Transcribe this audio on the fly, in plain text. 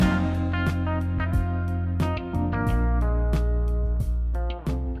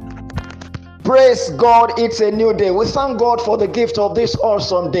Praise God, it's a new day. We thank God for the gift of this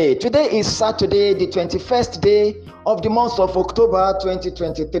awesome day. Today is Saturday, the 21st day of the month of October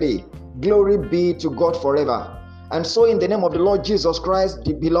 2023. Glory be to God forever. And so in the name of the Lord Jesus Christ,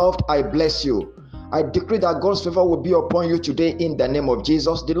 the beloved, I bless you. I decree that God's favor will be upon you today in the name of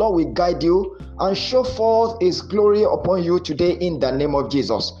Jesus. The Lord will guide you and show forth His glory upon you today in the name of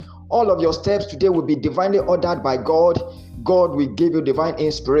Jesus. All of your steps today will be divinely ordered by God. God will give you divine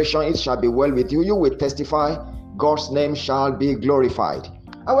inspiration. It shall be well with you. You will testify. God's name shall be glorified.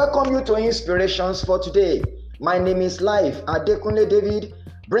 I welcome you to Inspirations for today. My name is Life Adekunle David,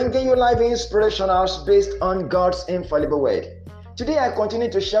 bringing you live inspirationals based on God's infallible word. Today I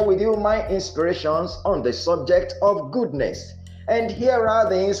continue to share with you my inspirations on the subject of goodness. And here are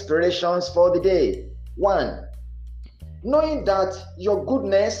the inspirations for the day. 1. Knowing that your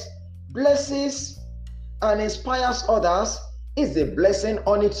goodness blesses and inspires others is a blessing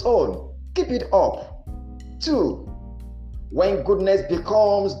on its own. Keep it up. 2. When goodness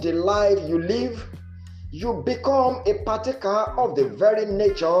becomes the life you live, you become a partaker of the very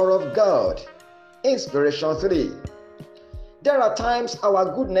nature of God. Inspiration 3. There are times our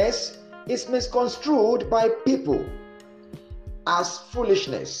goodness is misconstrued by people as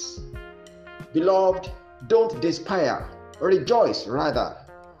foolishness. Beloved, don't despair, rejoice rather.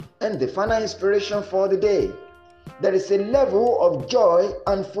 And the final inspiration for the day. There is a level of joy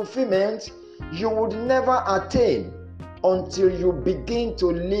and fulfillment you would never attain until you begin to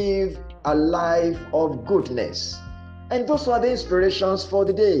live a life of goodness. And those are the inspirations for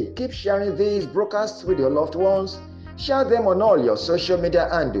the day. Keep sharing these broadcasts with your loved ones. Share them on all your social media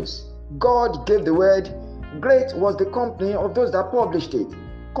handles. God gave the word. Great was the company of those that published it.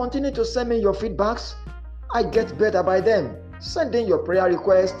 Continue to send me your feedbacks. I get better by them. Send in your prayer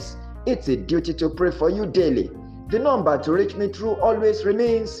requests. It's a duty to pray for you daily. The number to reach me through always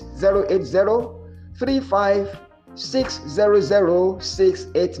remains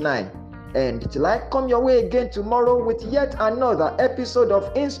 080-35-600-689. And till I come your way again tomorrow with yet another episode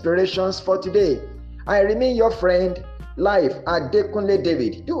of Inspirations for today, I remain your friend, Life Adekunle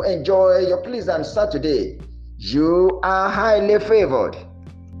David. Do enjoy your pleasant Saturday. You are highly favored.